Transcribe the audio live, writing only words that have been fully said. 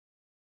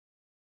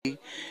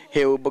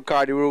Here with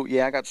Bacardi Root.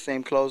 Yeah, I got the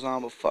same clothes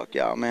on, but fuck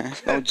y'all, man.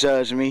 Don't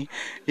judge me.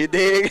 You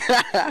dig?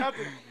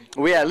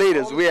 We are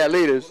leaders. We are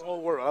leaders. The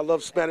whole world. I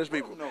love Spanish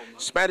people.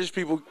 Spanish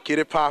people get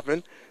it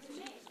popping.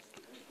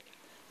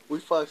 We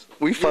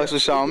fucks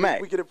with Sean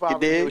Mack. We get it You popping.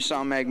 dig? With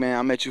Sean Mack, man.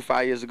 I met you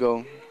 5 years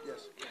ago.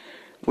 Yes.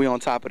 We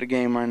on top of the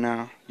game right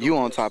now. You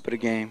on top of the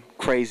game.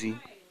 Crazy.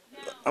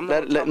 I'm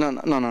not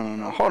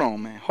No. Hold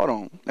on, man. Hold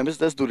on.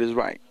 Let's do this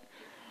right.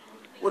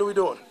 What are we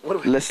doing?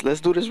 Let's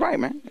do this right,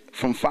 man.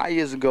 From 5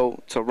 years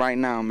ago to right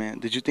now, man.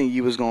 Did you think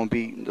you was gonna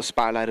be the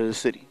spotlight of the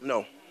city?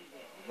 No.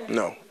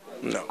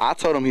 I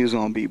told him he was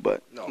gonna be,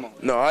 but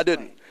No, I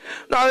didn't.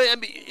 No, I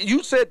mean,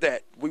 you said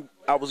that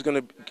I was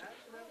gonna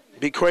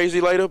be crazy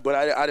later, but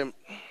I didn't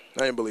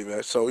believe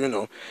that.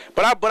 So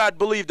but I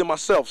believed in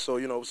myself. So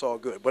it's all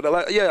good. But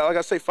like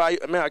I say,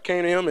 I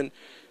came to him and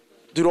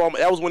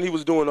that was when he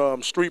was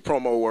doing street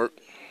promo work.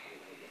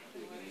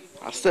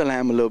 I still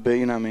am a little bit.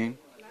 You know what I mean?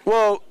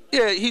 Well,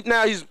 yeah.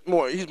 He's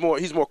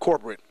more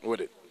corporate with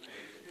it.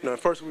 At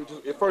first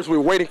we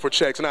were waiting for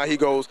checks. Now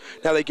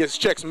they get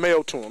checks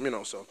mailed to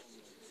him. So.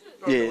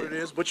 I know what it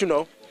is, but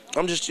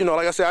I'm just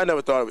like I said, I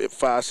never thought of it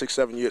 5, 6,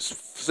 7 years,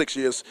 6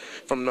 years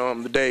from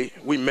the day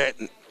we met,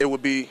 I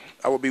would be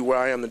where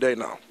I am today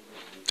now.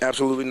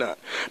 Absolutely not.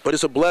 But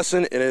it's a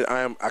blessing, and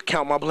I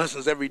count my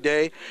blessings every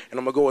day, and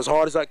I'm gonna go as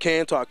hard as I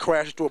can till I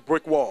crash into a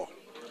brick wall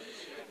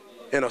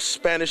in a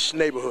Spanish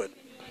neighborhood.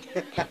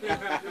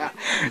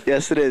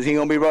 Yes, it is. He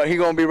gonna be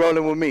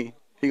rolling with me.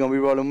 He gonna be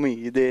rolling with me.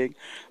 You dig?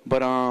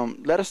 But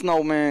let us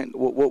know, man.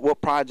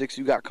 What projects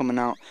you got coming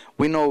out?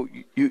 We know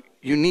you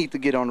need to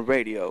get on the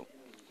radio.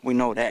 We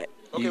know that.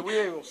 Okay, we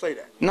ain't gonna say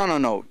that.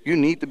 No. You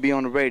need to be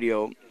on the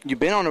radio. You've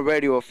been on the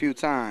radio a few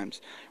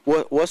times.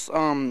 What's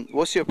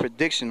your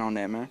prediction on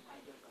that, man?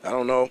 I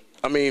don't know.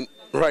 I mean,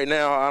 right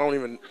now, I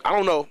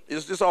don't know.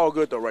 It's all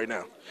good though right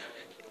now.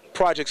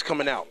 Projects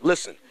coming out.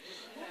 Listen.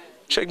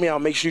 Check me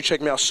out. Make sure you check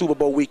me out Super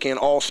Bowl weekend,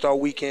 All-Star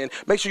weekend.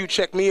 Make sure you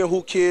check me and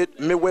Who Kid,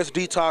 Midwest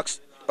Detox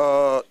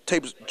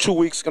tapes 2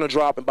 weeks, gonna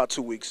drop in about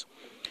 2 weeks.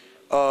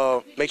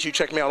 Make sure you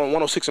check me out on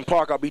 106 in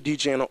Park. I'll be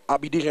DJing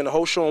the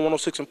whole show on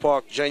 106 in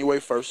Park,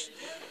 January 1st.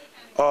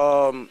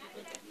 All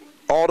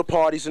the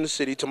parties in the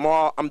city.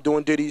 Tomorrow I'm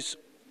doing Diddy's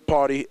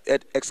party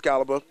at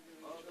Excalibur.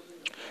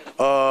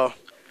 Shout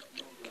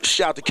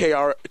out to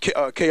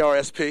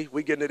KRSP.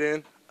 We getting it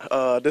in.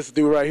 This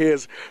dude right here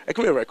is. Hey,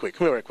 come here right quick.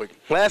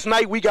 Last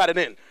night we got it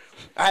in.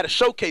 I had a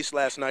showcase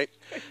last night.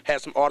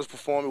 Had some artists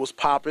perform. It was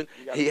popping.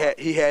 He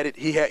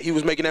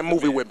was making that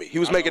movie with me. He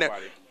was making that.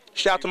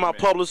 Shout out to my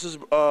publicist,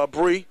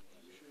 Bree.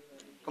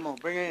 Come on,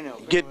 bring it in.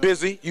 Get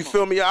busy. You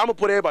feel me? I'm gonna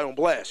put everybody on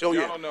blast. Oh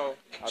yeah. Don't know.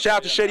 Shout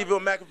out to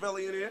Shadyville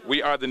Machiavelli in here.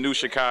 We are the new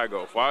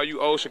Chicago. For all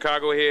you old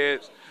Chicago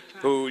heads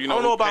who I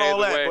don't know about all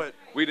that, but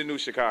we the new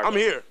Chicago. I'm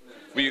here.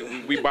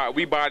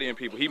 We bodying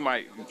people.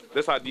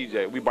 That's our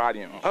DJ. We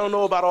bodying him. I don't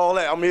know about all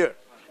that. I'm here.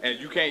 And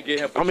you can't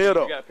get him. I'm here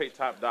though. You gotta pay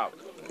top dollar.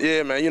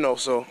 Yeah, man.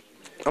 So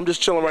I'm just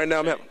chilling right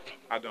now.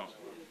 I don't.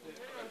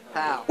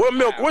 Pow.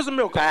 Where's the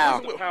milk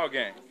car? Pow. Power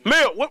game.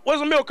 Milk. Where's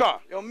the milk car?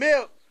 Yo,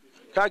 Milk.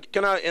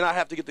 Can I? And I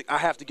have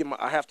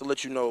to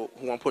let you know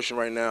who I'm pushing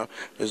right now.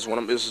 This is one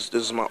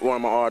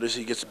of my artists.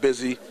 He gets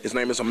busy. His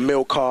name is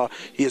Emil Carr.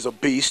 He is a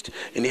beast,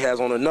 and he has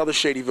on another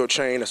Shadyville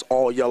chain that's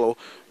all yellow.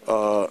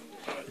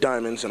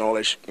 Diamonds and all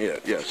that shit.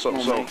 Yeah. So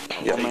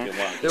yeah.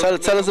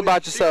 Tell us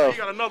about yourself. He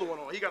got another one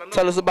on.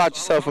 Tell us about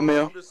yourself,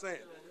 Emil. I'm just saying.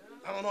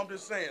 I don't know. I'm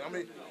just saying. I'm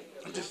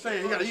just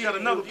saying. He got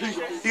another piece.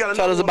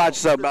 Tell us about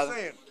yourself,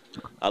 brother.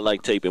 I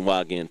like taping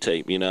while getting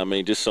tape, you know what I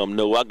mean? Just something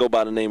new. I go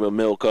by the name of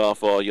Milcar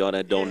for all y'all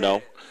that don't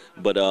know.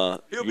 But,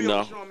 He'll be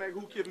on Sean Mack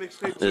Who Kid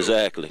mixtape too.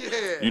 Exactly.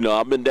 Yeah.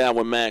 I've been down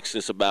with Max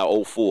since about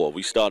 '04.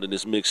 We started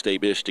this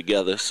mixtape-ish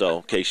together, so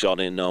in case y'all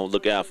didn't know,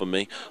 look out for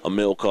me.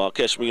 Milcar.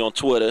 Catch me on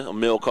Twitter,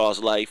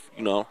 Milcar's Life,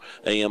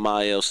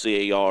 AMILCARS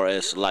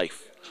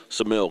Life.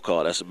 It's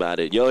Milcar, that's about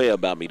it. You'll hear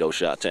about me, though,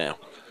 Shot-Town.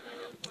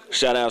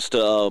 Shout-outs to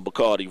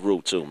Bacardi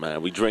Root, too,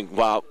 man. We drink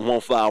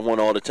 151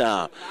 all the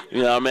time.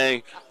 You know what I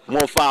mean?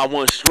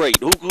 151 straight.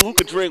 Who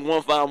could drink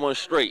 151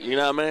 straight? You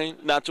know what I mean?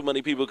 Not too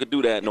many people could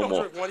do that no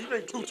more. You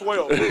drink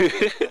 212.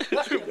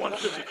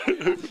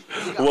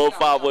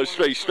 151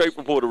 straight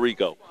from Puerto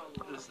Rico.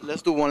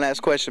 Let's do one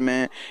last question,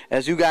 man.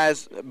 As you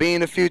guys be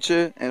in the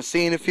future and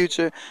seeing the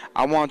future,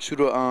 I want you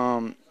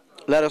to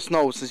let us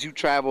know, since you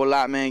travel a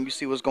lot, man. You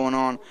see what's going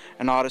on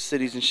in all the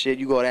cities and shit.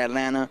 You go to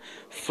Atlanta,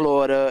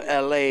 Florida,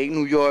 L.A.,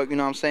 New York. You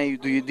know what I'm saying? You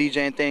do your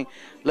DJing thing.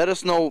 Let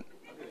us know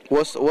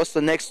what's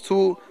the next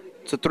 2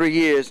 to 3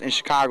 years in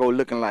Chicago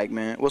looking like,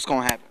 man. What's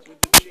gonna happen?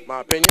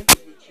 My opinion.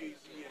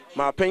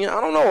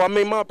 I don't know. I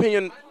mean, my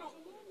opinion.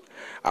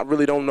 I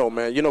really don't know,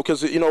 man.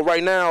 Because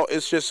right now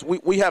it's just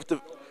we gotta.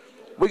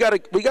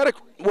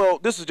 Well,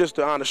 this is just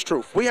the honest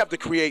truth. We have to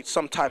create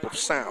some type of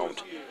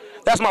sound.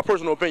 That's my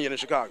personal opinion in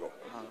Chicago.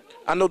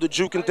 I know the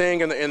juking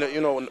thing and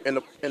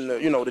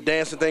the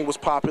dancing thing was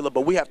popular,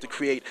 but we have to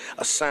create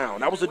a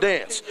sound. That was the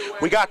dance.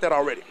 We got that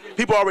already.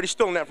 People already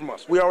stealing that from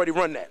us. We already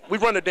run that. We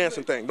run the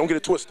dancing thing. Don't get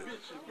it twisted.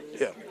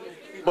 Yeah.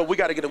 But we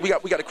got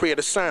to create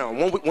a sound.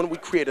 When we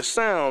create a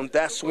sound,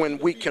 that's when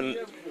we can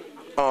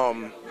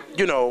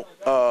you know,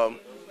 that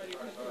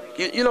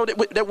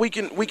we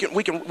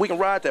can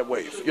ride that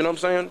wave. You know what I'm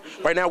saying?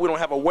 Right now we don't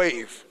have a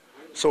wave.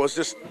 So it's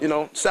just, you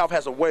know, South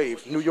has a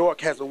wave. New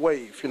York has a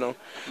wave, you know.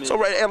 So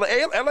right,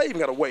 LA even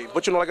got a wave.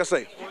 But, you know, like I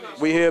say,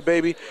 we here,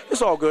 baby.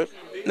 It's all good.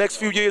 Next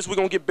few years, we're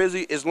going to get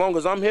busy as long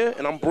as I'm here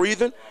and I'm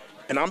breathing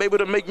and I'm able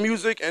to make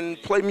music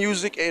and play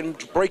music and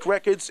break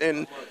records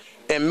and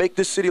make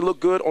this city look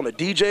good on a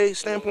DJ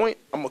standpoint.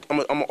 I'm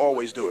gonna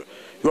always do it.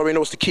 You already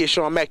know it's the kid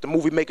Sean Mack, the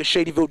movie maker,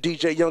 Shadyville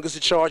DJ, youngest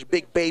in charge,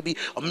 Big Baby,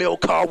 a mill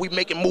car. We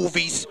making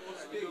movies.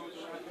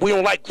 We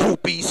don't like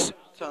groupies.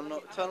 Tell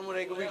them where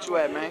they can reach you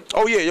at, man.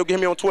 Oh, yeah, you'll get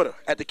me on Twitter,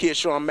 at The Kid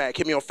Sean Mack.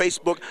 Hit me on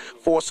Facebook,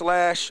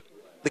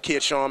 / The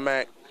Kid Sean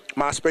Mack.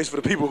 MySpace for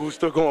the people who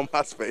still go on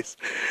MySpace,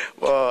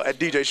 at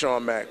DJ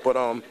Sean Mack. But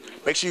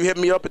make sure you hit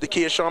me up at The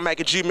Kid Sean Mack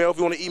at Gmail if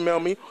you want to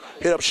email me.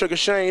 Hit up Sugar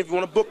Shane if you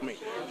want to book me.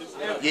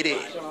 You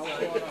dig?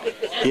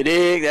 You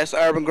dig? That's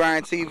Urban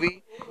Grind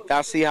TV.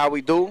 Y'all see how we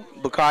do.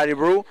 Bacardi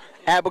Brew.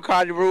 At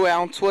Bacardi Brew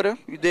on Twitter.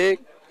 You dig?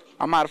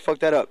 I might have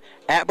fucked that up.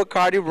 At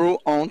Bacardi Brew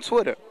on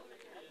Twitter.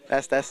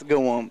 That's a good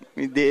one.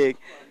 You dig?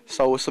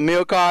 So it's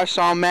Emil Carr,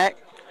 Sean Mack.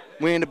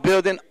 We in the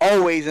building,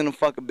 always in the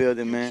fucking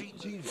building, man.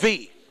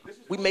 Ugtv.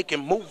 We making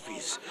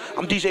movies.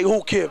 I'm DJ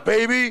Who Kid,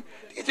 baby.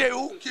 DJ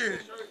Who Kid.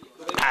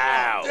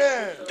 Ow.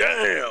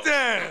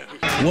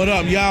 Damn. What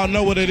up? Y'all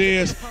know what it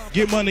is.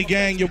 Get Money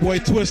Gang, your boy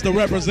Twister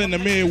representing the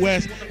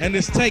Midwest. And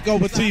this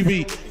Takeover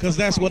TV, because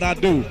that's what I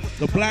do.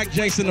 The Black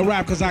Jason the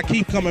Rap, because I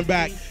keep coming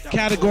back.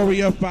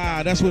 Category of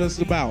 5, that's what it's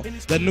about.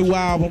 The new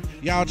album,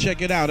 y'all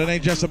check it out. It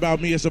ain't just about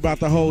me, it's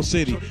about the whole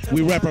city. We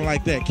repping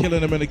like that,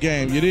 killing them in the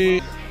game. You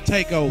dig?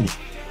 Takeover.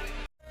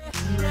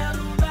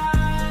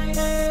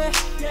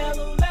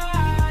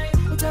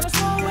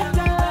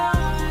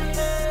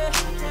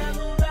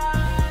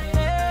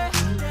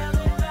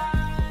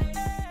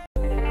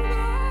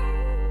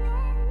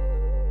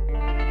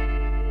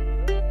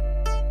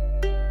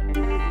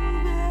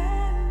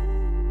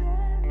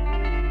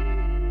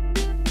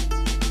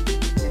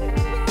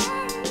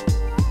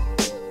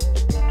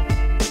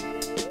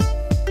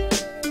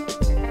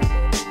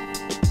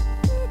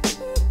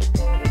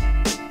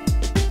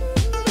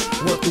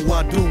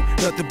 I do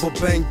nothing but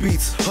bang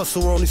beats.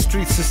 Hustle on the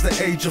streets since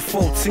the age of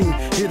 14.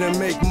 Here to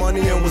make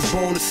money and was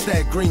born to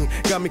stack green.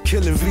 Got me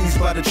killing V's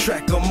by the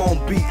track, I'm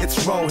on beat.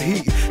 It's raw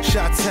heat.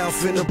 Shot-town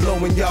finna blow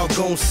and y'all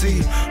gon'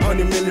 see.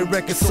 100 million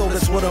records sold,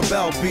 that's what I'm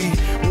about be.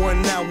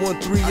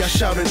 1913, I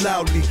shouted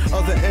loudly.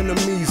 Other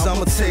enemies,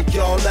 I'ma take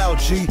y'all out,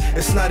 G.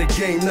 It's not a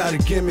game, not a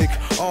gimmick.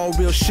 All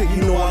real shit, you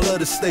know I love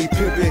to stay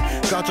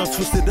pimpin'. Got y'all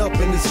twisted up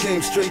in this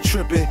game, straight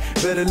trippin'.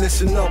 Better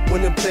listen up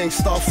when them things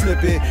start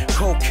flippin'.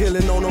 Cold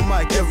killing on the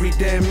mic every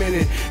damn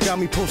minute. Got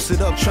me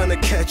posted up trying to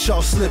catch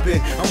y'all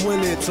slipping. I'm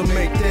willing to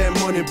make that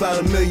money by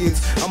the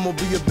millions. I'ma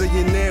be a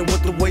billionaire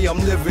with the way I'm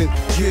living.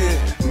 Yeah,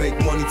 make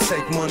money,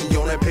 take money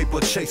on that paper,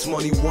 chase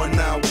money. 1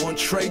 hour, 1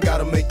 tray,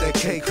 gotta make that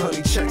cake,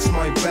 honey. Checks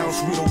might bounce,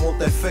 we don't want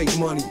that fake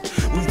money.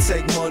 We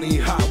take money,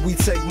 hot, we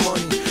take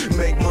money.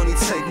 Make money,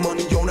 take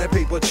money on that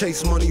paper,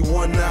 chase money.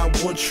 1 hour,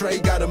 1 tray,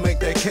 gotta make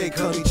that cake,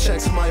 honey.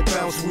 Checks might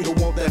bounce, we don't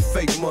want that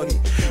fake money.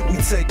 We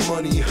take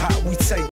money, hot, we take